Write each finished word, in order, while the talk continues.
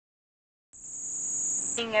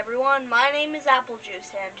Hey everyone, my name is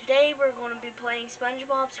Applejuice, and today we're going to be playing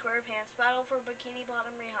SpongeBob SquarePants Battle for Bikini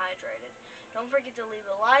Bottom Rehydrated. Don't forget to leave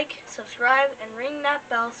a like, subscribe, and ring that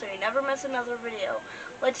bell so you never miss another video.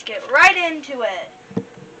 Let's get right into it.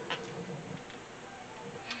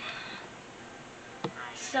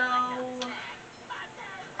 So,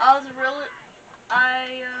 I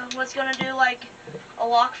was going to do like a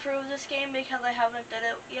walkthrough of this game because I haven't did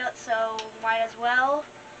it yet, so might as well.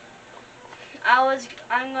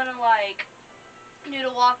 I'm going to like do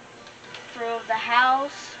the walk through of the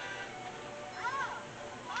house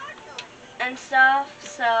and stuff,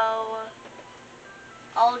 so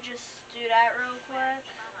I'll just do that real quick.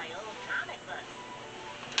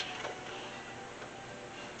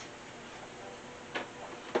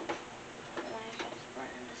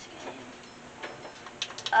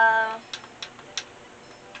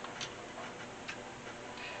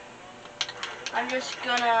 I'm just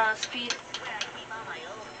gonna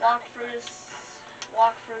walk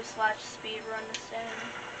through slash speed run this thing.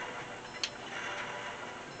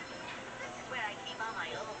 This is where I keep all my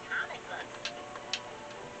old comic books.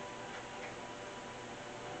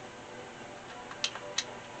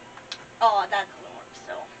 Oh, that doesn't work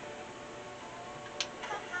still.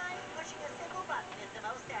 Sometimes pushing a single button is the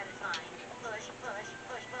most satisfying. Push, push,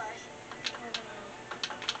 push, push.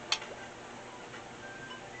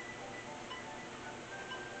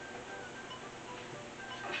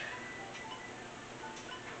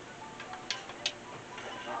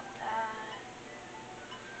 Drop that.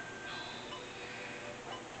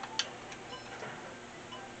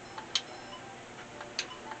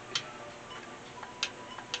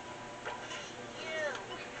 You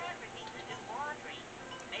never need to do laundry.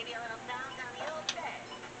 Maybe a little sound on the old bed.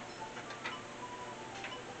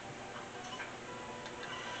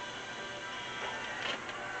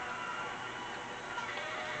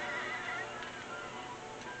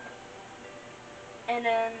 And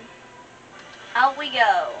then out we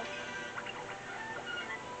go.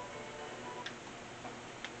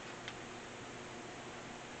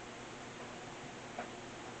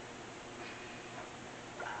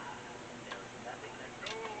 There's nothing that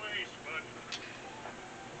go away, Sponge.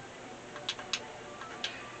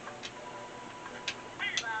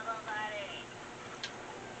 Bubble buddy.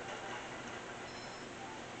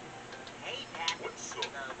 Hey, Pat. What's up?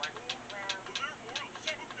 Well,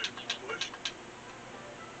 shouldn't you?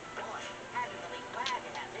 Boy, Pat will be glad to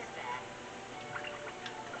have this back.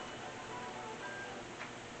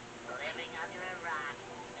 Living under a rock.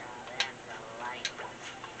 Now that's a life.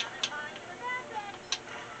 Another pint for nothing.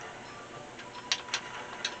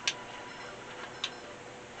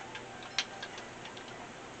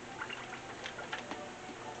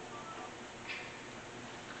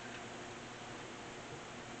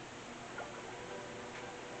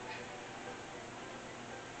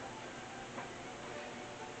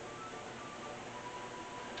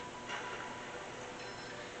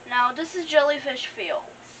 Now this is Jellyfish Fields.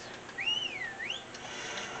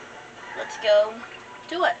 Let's go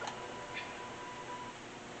do it.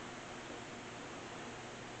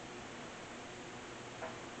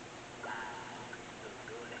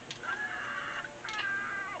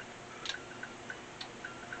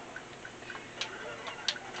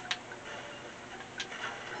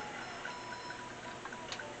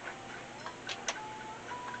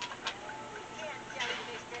 Can't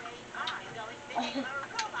jellyfish today. I'm going fishing for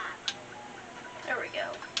robots. There we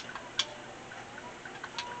go.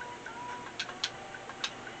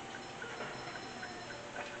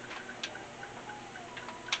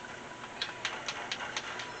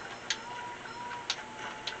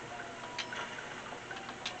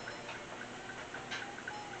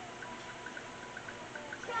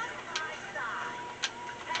 Just my size.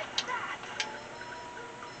 Take that.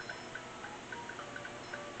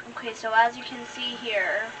 Okay, so as you can see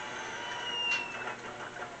here,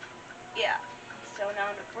 yeah, so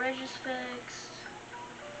now the bridge is fixed.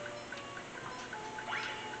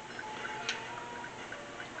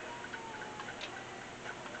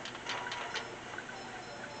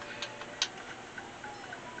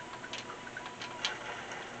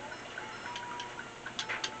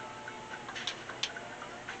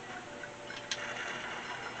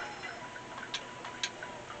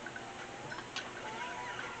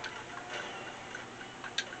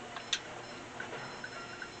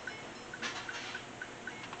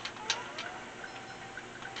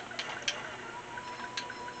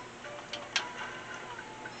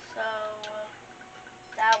 So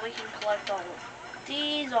that we can collect all of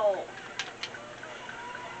diesel.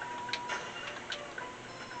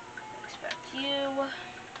 Expect you.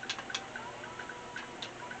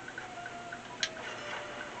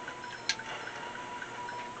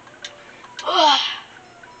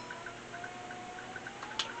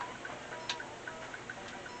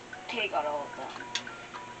 Okay, got all of them.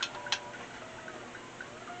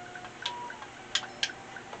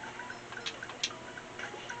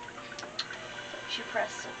 If you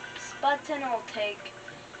press this button, it'll take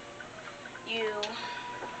you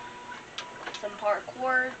some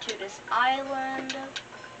parkour to this island.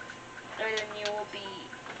 Then you will be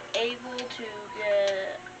able to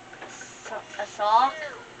get a sock.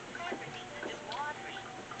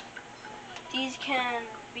 These can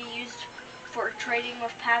be used for trading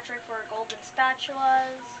with Patrick for golden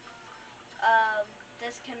spatulas.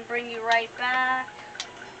 This can bring you right back.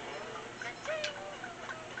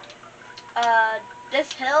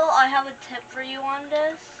 This hill, I have a tip for you on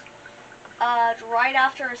this. Right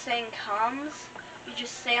after a saying comes, you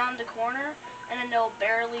just stay on the corner, and then they'll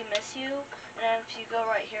barely miss you. And then if you go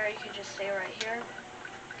right here, you can just stay right here.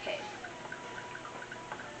 Okay.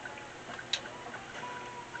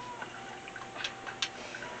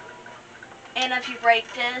 And if you break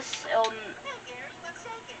this, it'll...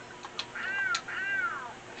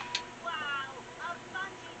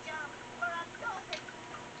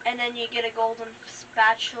 And then you get a golden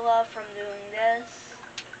spatula from doing this.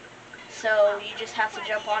 So you just have to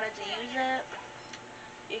jump on it to use it.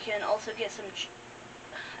 You can also get some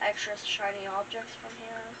extra shiny objects from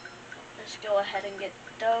here. Just go ahead and get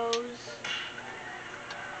those.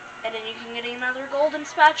 And then you can get another golden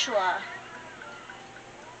spatula.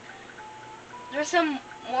 There's some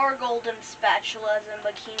more golden spatulas in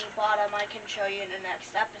Bikini Bottom I can show you in the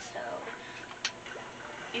next episode.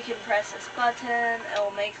 You can press this button, it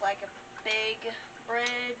will make like a big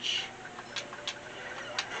bridge.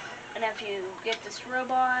 And if you get this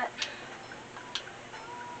robot,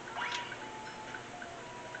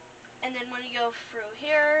 and then when you go through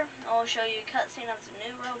here, I'll show you a cutscene of the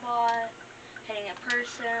new robot hitting a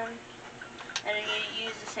person, and then you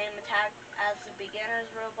use the same attack as the beginner's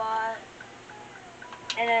robot.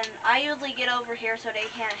 And then I usually get over here so they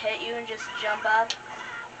can't hit you and just jump up.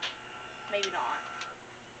 Maybe not.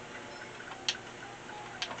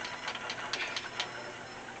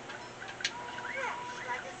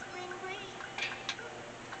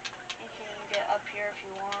 You can get up here if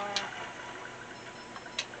you want.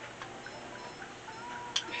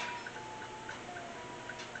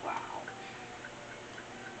 Wow.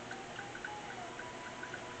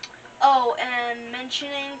 Oh, and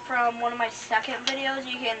mentioning from one of my second videos,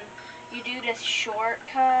 you do this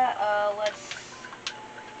shortcut.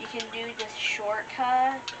 You can do this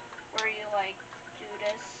shortcut where you like do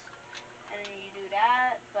this and then you do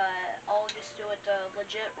that, but I'll just do it the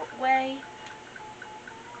legit way.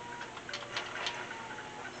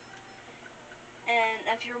 And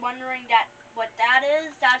if you're wondering what that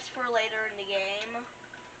is, that's for later in the game.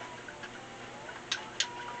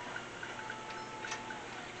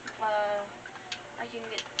 I can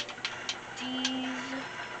get these.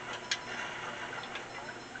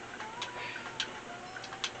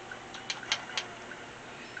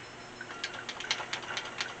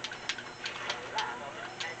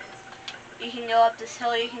 You can go up this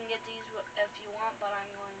hill, you can get these if you want, but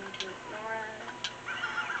I'm going to ignore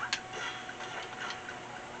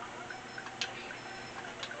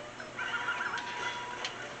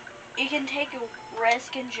it. You can take a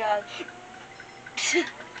risk and just...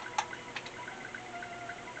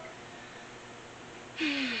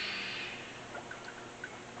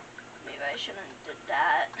 Maybe I shouldn't have did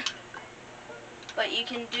that. But you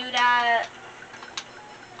can do that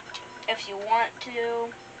if you want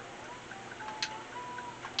to.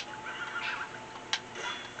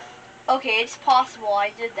 Okay, it's possible I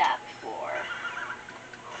did that before.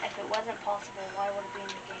 If it wasn't possible, why would it be in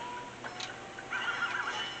the game?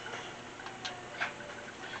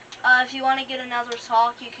 If you want to get another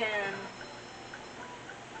sock, you can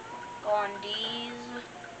go on these.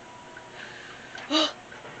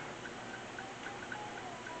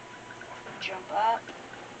 Jump up.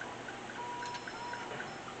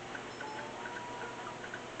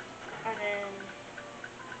 And then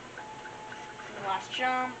the last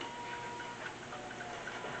jump.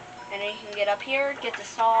 And then you can get up here, get the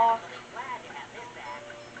sock.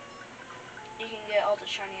 You can get all the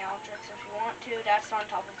shiny objects if you want to. That's on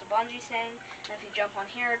top of the bungee thing. And if you jump on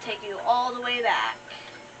here, it'll take you all the way back.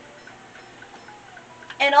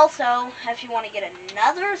 And also, if you want to get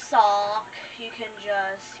another sock, you can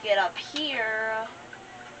just get up here.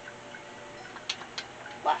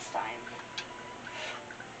 Last time.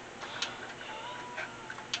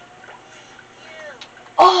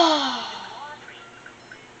 Oh!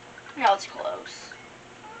 Now it's close.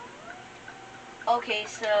 Okay,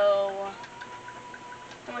 so...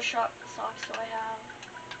 how much socks do I have?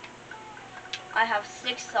 I have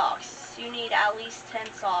 6 socks. You need at least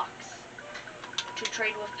 10 socks to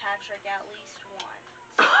trade with Patrick at least once.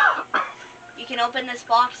 You can open this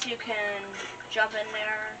box, you can jump in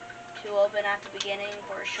there to open at the beginning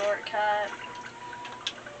for a shortcut.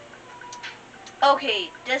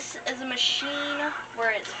 Okay, this is a machine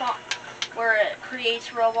where it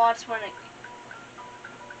creates robots when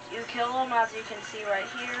you kill them, as you can see right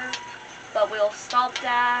here. But we'll stop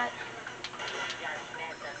that.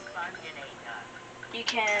 You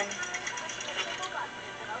can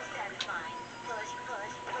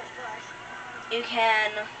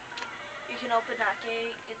open that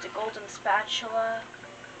gate, get the golden spatula.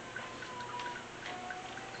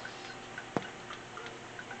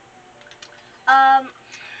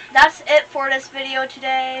 That's it for this video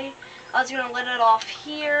today. I was gonna let it off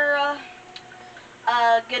here.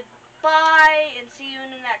 Goodbye, and see you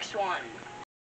in the next one.